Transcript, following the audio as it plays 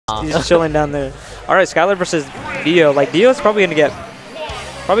He's just chilling down there. All right, Skylar versus Dio. Like, Dio's probably going to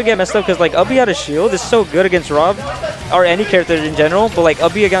get messed up because, like, Ubby out of shield is so good against Rob, or any character in general, but, like,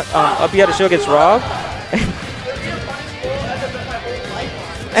 Ubby out of shield against Rob.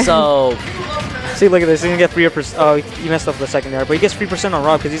 So... See, look at this. He's going to get 3%. Oh, he messed up the second there, but he gets 3% on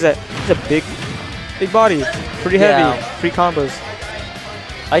Rob because he's a big body. Pretty heavy. Free combos.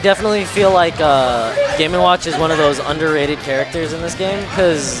 I definitely feel like Game&Watch is one of those underrated characters in this game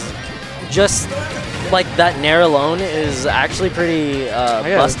because just like that Nair alone is actually pretty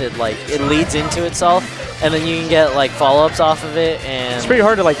busted. Like it leads into itself, and then you can get like follow-ups off of it, and it's pretty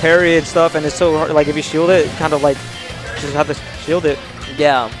hard to like parry and stuff. And it's so hard. Like if you shield it, kind of like just have to shield it.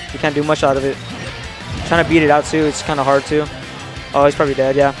 Yeah, you can't do much out of it. Trying to beat it out too, it's kind of hard too. Oh, he's probably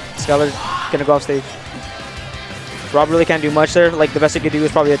dead. Yeah, Skylar's gonna go off stage. Rob really can't do much there. Like the best he could do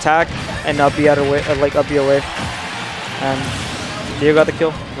is probably attack and be out of way, like up be away. And Dio got the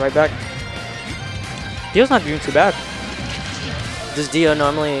kill right back. Dio's not doing too bad. Does Dio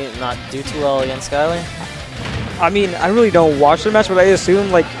normally not do too well against Skylar? I mean, I really don't watch the match, but I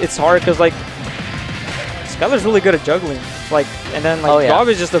assume like it's hard because like Skylar's really good at juggling. Like, and then like Rob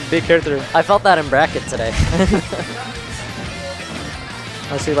is just a big character. I felt that in bracket today.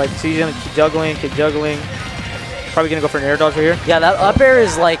 Let's see, like, he's gonna keep juggling. Probably gonna go for an air dodge right here. Yeah, that up air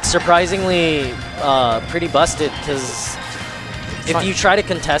is like surprisingly pretty busted because if you try to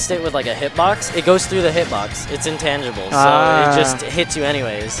contest it with like a hitbox, it goes through the hitbox. It's intangible, so it just hits you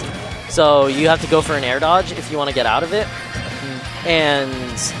anyways. So you have to go for an air dodge if you want to get out of it. And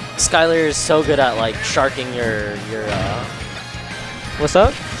Skylar is so good at like sharking your What's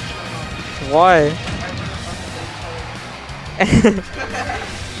up? Why?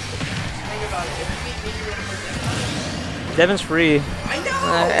 Devin's free. I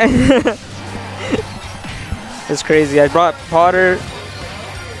know. It's crazy. I brought Potter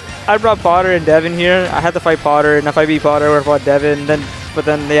and Devin here. I had to fight Potter, and if I beat Potter, I would have fought Devin. But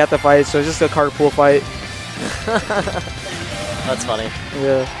then they had to fight, so it's just a carpool fight. That's funny.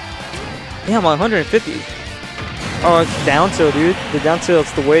 Yeah. Yeah, I'm 150. Oh, it's down tilt, dude. The down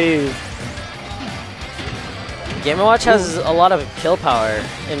tilt's the wave. Game&Watch has a lot of kill power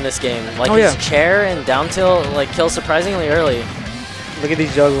in this game. Like his chair and down tilt like kill surprisingly early. Look at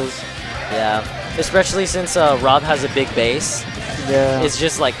these juggles. Yeah, especially since Rob has a big base. Yeah. It's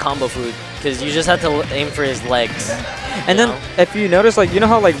just like combo food because you just have to aim for his legs. And then if you notice, like, you know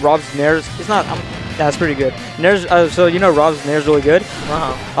how like Rob's Nair's, it's not, that's pretty good. Nair's, so you know Rob's Nair's really good.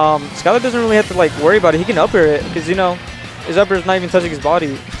 Skylar doesn't really have to like worry about it. He can up air it because, you know, his up air is not even touching his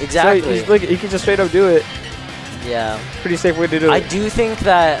body. Exactly. So he can just straight up do it. Yeah. Pretty safe way to do it. I do think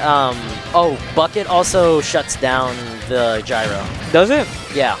that, Bucket also shuts down the gyro. Does it?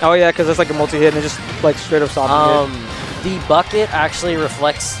 Yeah. Oh, yeah, because it's like a multi-hit and it just like straight up stops it. The Bucket actually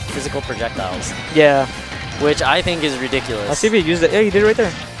reflects physical projectiles. Yeah. Which I think is ridiculous. Let's see if he used it. Yeah, he did it right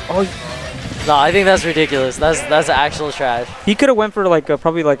there. Oh. No, I think that's ridiculous. That's actual trash. He could have went for like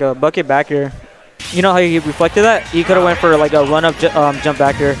probably like a Bucket back here. You know how he reflected that? He could have went for like a run-up jump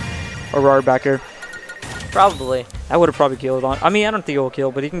back here or roar back here. Probably. I would have probably killed on. I mean, I don't think it will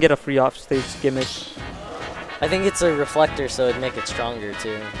kill, but he can get a free off-stage gimmick. I think it's a reflector, so it'd make it stronger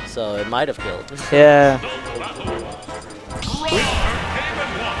too. So it might have killed. Yeah.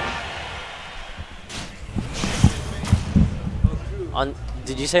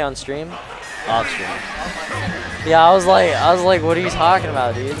 Did you say on stream? Off stream. Yeah, I was like, what are you talking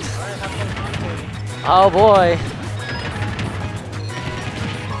about, dude? Oh boy.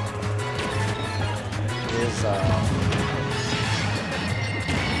 Here's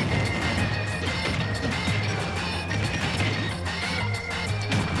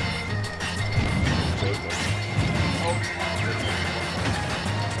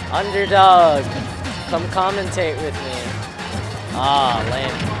Underdog, come commentate with me. Ah,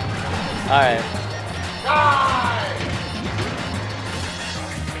 lame. Alright.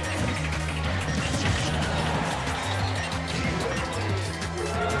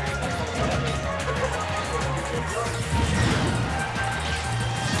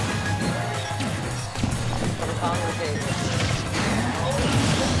 Come commentate with me.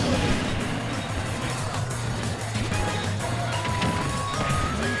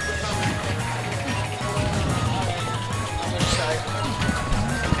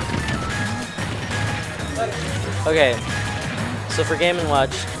 Okay, so for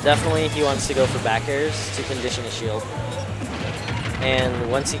Game&Watch, definitely he wants to go for back airs to condition his shield. And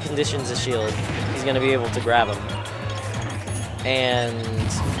once he conditions his shield, he's going to be able to grab him. And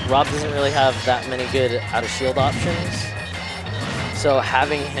Rob doesn't really have that many good out of shield options. So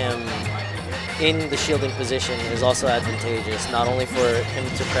having him in the shielding position is also advantageous, not only for him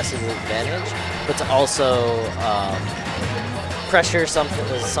to press his advantage, but to also pressure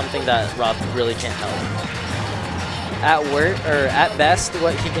something that Rob really can't help. At best,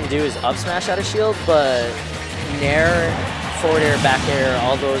 what he can do is up smash out of shield, but nair, forward air, back air,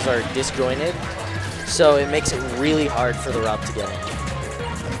 all those are disjointed, so it makes it really hard for the Rob to get in.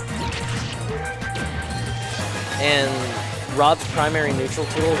 And Rob's primary neutral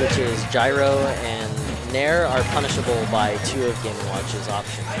tool, which is gyro and nair, are punishable by 2 of Game&Watch's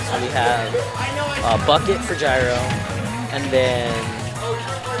options. So we have a bucket for gyro, and then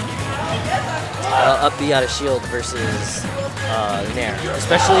up B out of shield versus nair,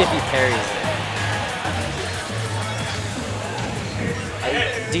 especially if he parries it.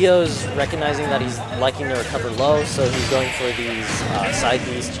 Dio's recognizing that he's liking to recover low, so he's going for these side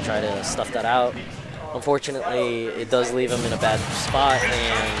Bs to try to stuff that out. Unfortunately, it does leave him in a bad spot,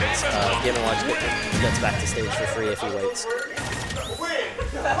 and Game&Watch gets back to stage for free if he waits. What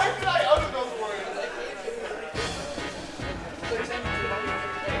the hell?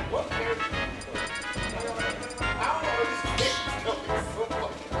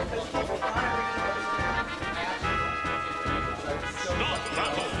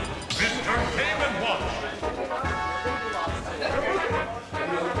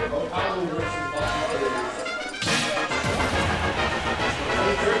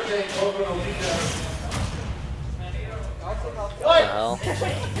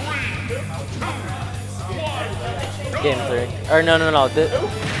 Game 3. Or no.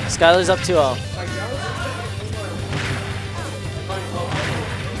 Skylar's up 2-0.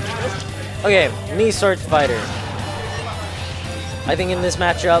 Okay, me sword fighter. I think in this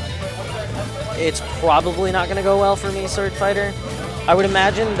matchup, it's probably not going to go well for me sword fighter. I would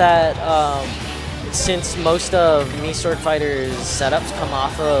imagine that since most of me sword fighter's setups come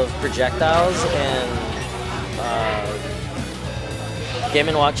off of projectiles and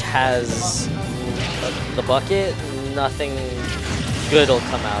Game&Watch has the bucket, nothing good will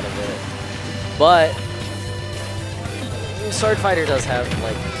come out of it. But sword fighter does have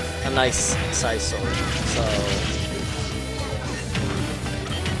like a nice size sword, so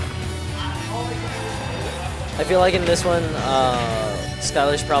I feel like in this one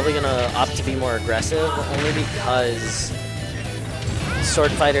Skylar's probably gonna opt to be more aggressive, only because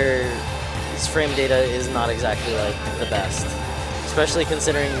sword fighter's frame data is not exactly like the best. Especially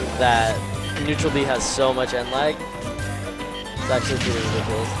considering that neutral B has so much end lag. It's actually pretty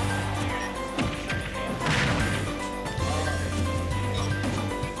ridiculous.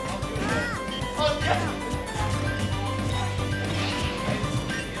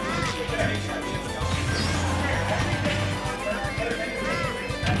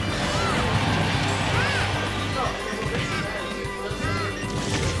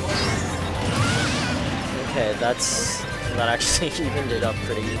 Okay, that actually evened it up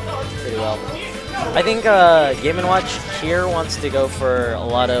pretty well. I think Game&Watch here wants to go for a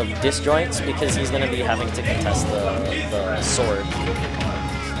lot of disjoints because he's going to be having to contest the sword.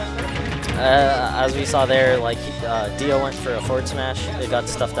 As we saw there, like Dio went for a forward smash. It got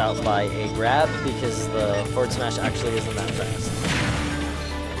stuffed out by a grab because the forward smash actually isn't that fast.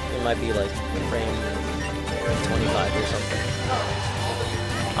 It might be like frame 25 or something.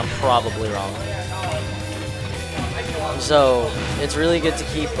 I'm probably wrong. So it's really good to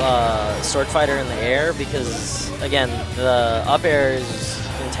keep Sword Fighter in the air because, again, the up air is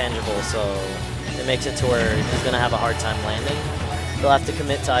intangible, so it makes it to where he's going to have a hard time landing. He'll have to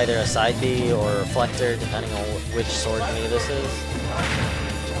commit to either a side B or a reflector, depending on which sword me this is.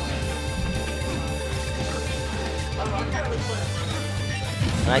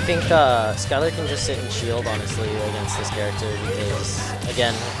 And I think Skylar can just sit and shield, honestly, against this character because,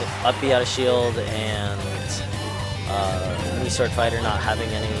 again, if up B out of shield and me Sword Fighter not having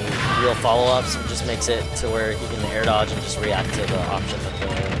any real follow-ups, it just makes it to where he can air dodge and just react to the option that the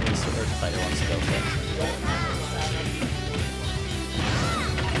me Sword Fighter wants to go for.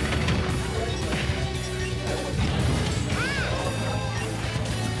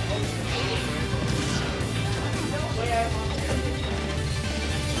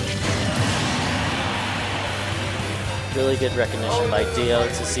 Really good recognition by Dio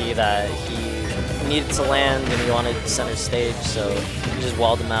to see that he needed to land and he wanted center stage, so he just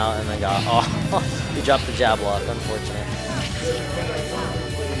walled him out and then got, oh, he dropped the jab lock, unfortunate.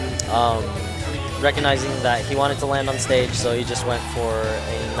 Recognizing that he wanted to land on stage, so he just went for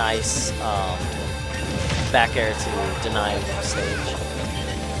a nice back air to deny him stage.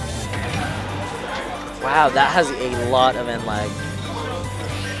 Wow, that has a lot of end lag.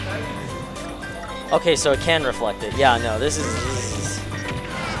 Okay, so it can reflect it. Yeah, no, this is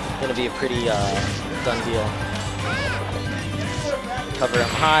gonna be a pretty done deal. Cover him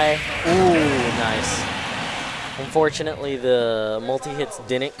high. Ooh, nice. Unfortunately, the multi-hits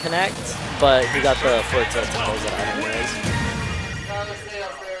didn't connect, but he got the forward tilt to close it out anyway.